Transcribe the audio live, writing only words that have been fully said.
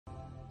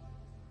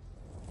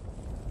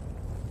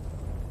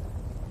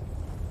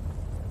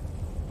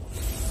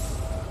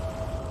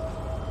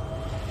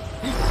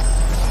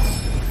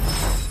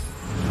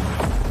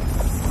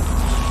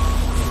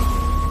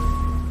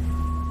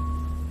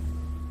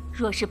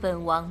若是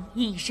本王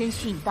以身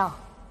殉道，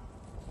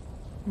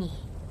你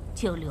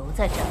就留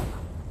在这儿了。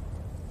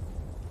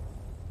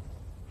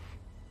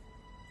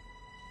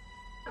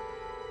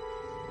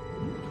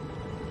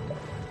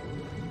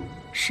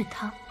是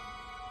他，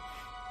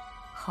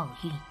好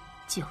运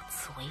就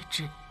此为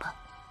止吧。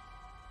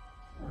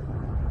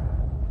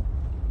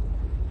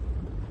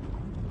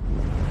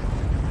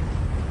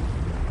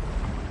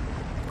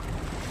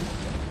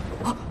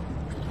啊，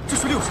这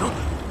水里有蛇！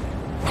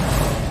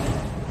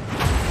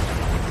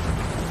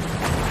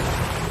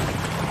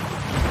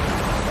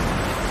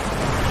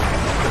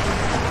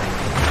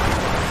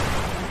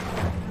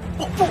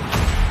不！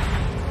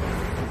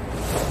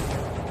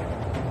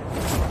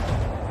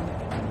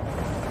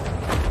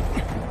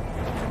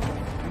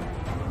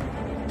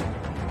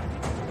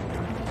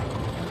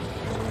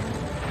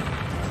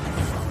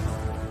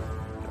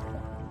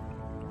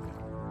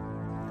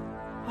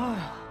哎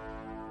呀，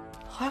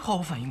还好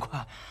我反应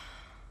快。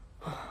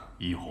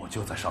异火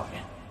就在上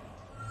面。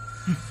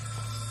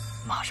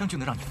马上就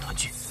能让你们团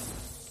聚。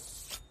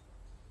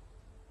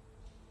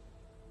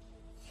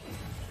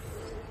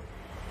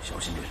小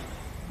心点，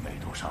美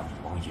杜莎女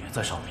王也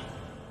在上面。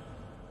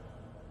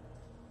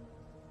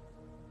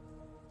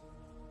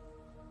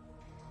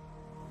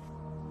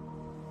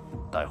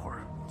待会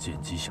儿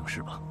见机行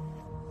事吧。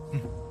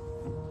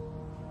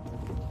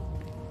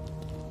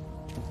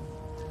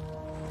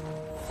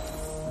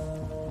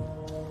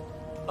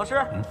老师，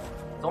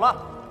走了。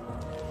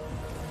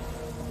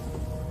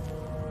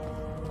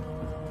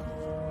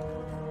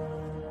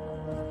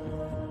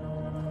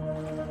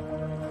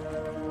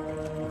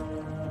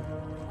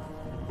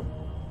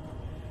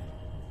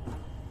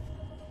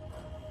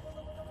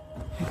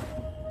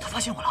他发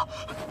现我了，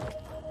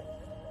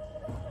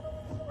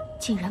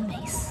竟然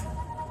没死。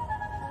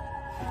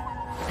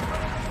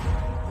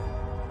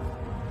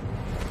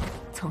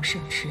从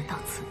圣池到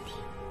此地，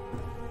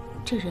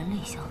这人类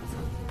小子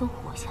都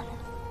活下来了。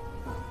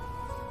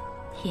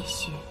也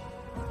许，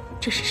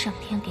这是上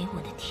天给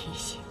我的提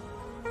醒。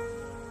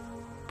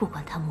不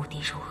管他目的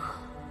如何，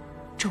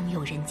终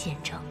有人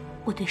见证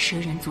我对蛇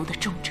人族的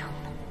忠诚了。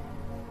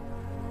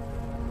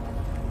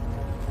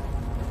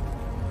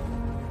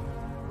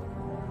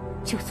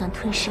就算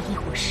吞噬异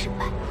火失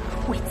败，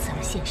为此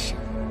而献身，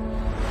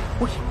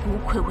我也不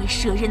愧为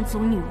蛇人族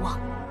女王。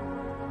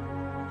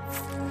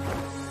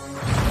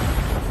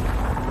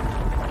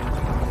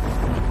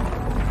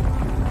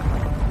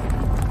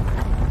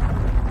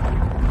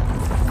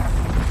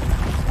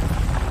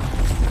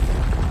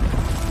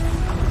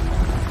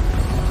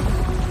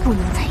不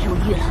能再犹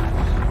豫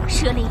了，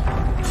蛇灵，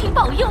请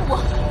保佑我！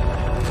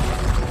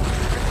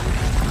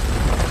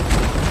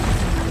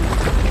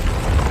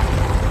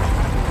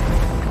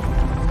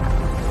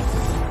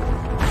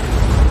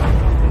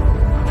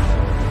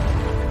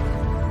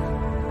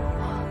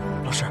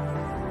老师，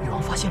女王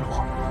发现了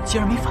我，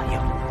竟然没反应，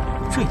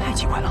这也太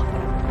奇怪了。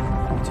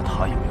估计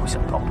她也没有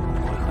想到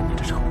会和你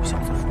这臭小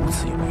子如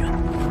此有缘。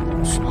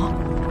什么？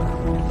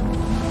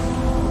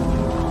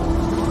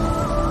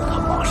他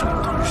马上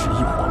要吞噬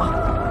异火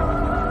了。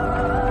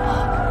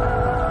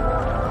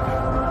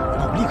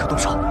立刻动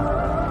手！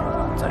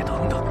再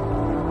等等，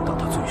等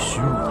他最虚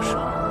弱的时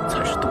候，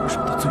才是动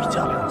手的最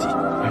佳良机。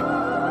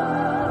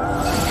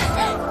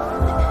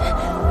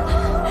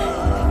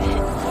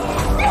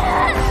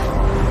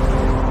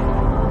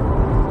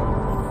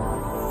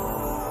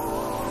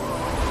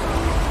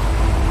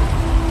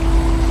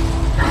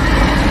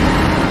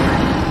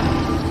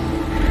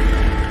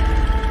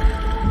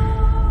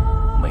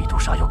美杜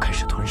莎要开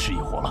始吞噬异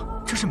火了。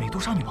这是美杜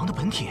莎女王的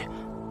本体。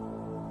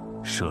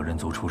蛇人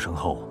族出生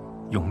后，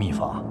用秘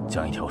法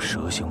将一条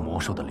蛇形魔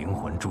兽的灵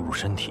魂注入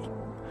身体，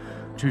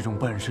这种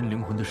半身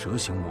灵魂的蛇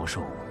形魔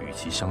兽与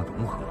其相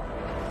融合，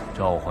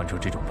召唤出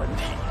这种本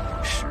体，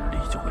实力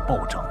就会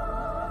暴涨。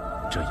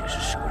这也是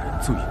蛇人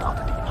最大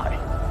的底牌。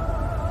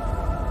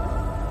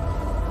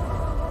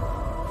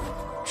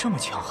这么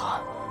强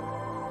悍，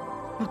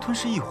那吞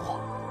噬异火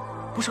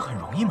不是很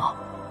容易吗？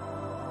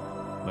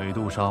美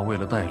杜莎为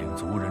了带领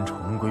族人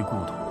重归故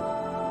土，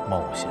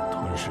冒险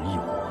吞噬异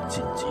火，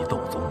晋级斗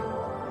宗。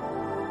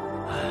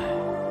唉，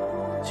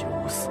九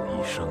死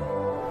一生。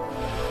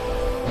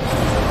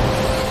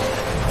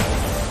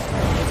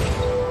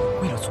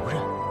为了族人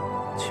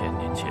，1000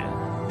年前，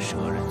蛇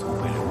人族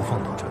被流放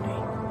到这里，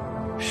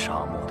沙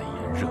漠的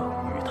炎热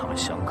与他们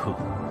相克，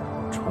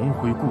重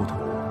回故土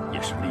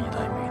也是历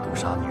代美杜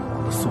莎女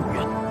王的夙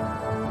愿。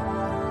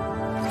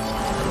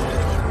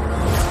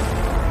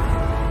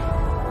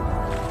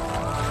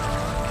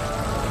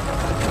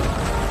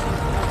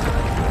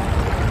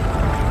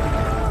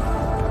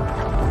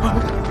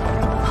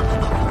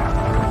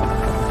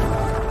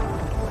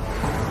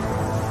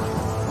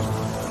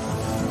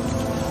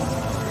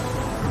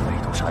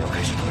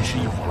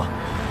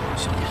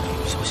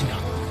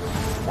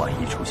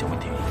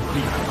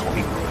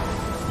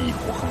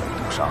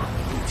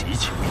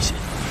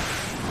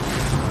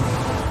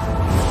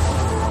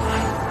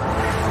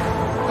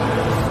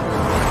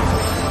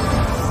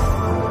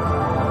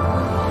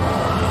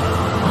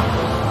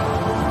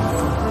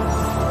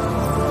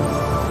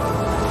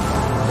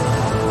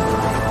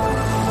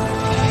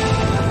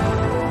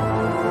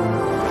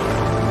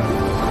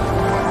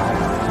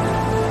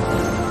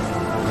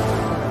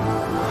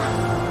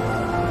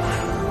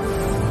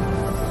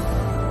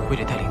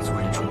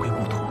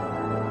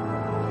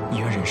你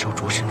愿忍受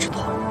灼身之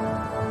痛，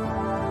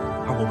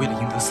而我为了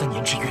赢得3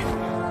年之约，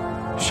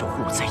守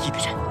护我在意的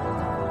人，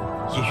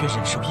也愿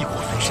忍受异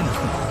火焚身的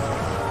痛苦。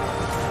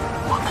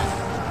我们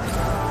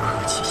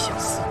何其相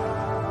似！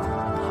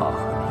他和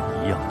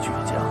你一样倔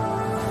强。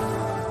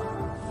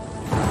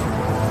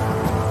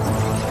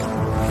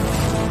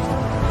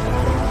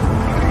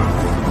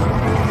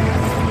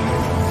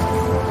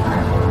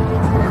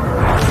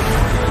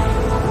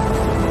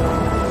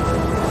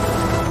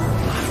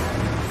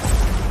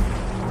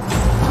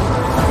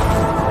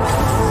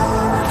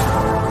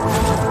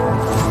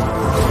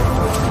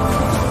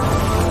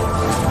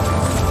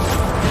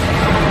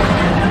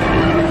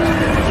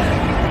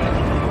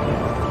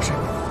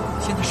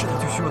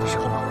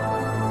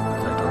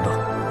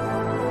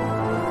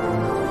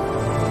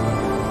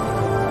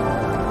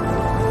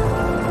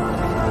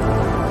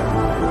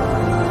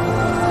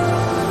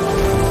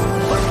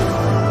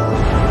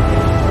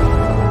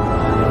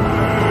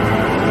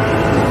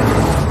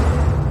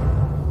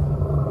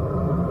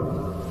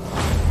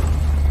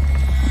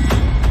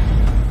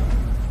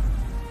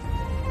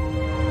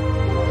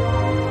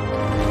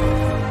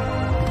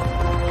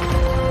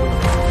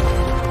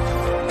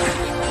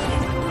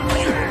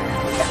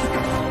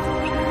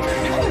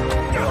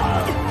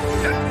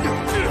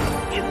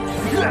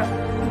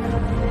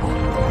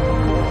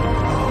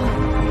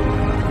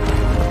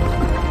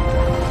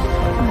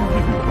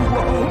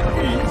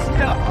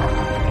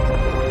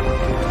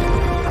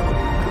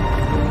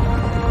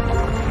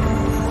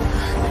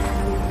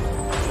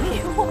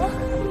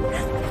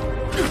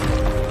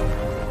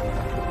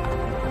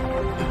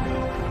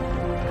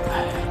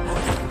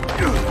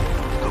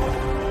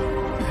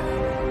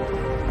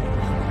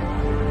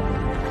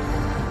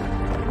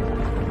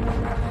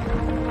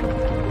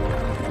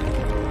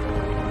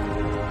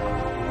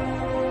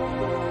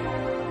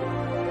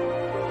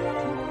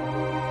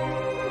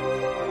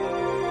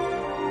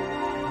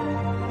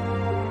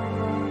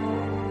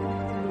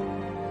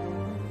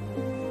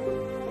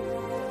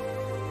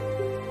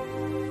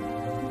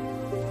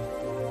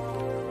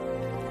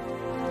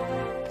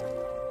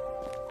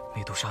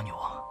美杜莎女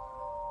王，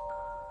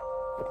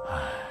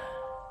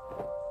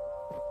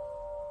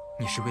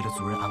你是为了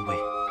族人安危，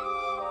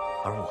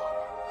而我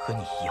和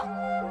你一样，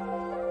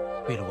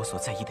为了我所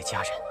在意的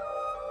家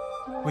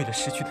人，为了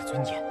失去的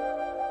尊严，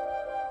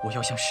我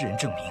要向世人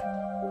证明，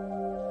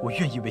我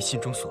愿意为心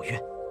中所愿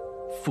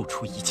付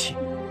出一切，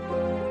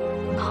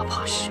哪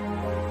怕是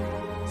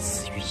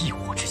死于异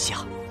火之下。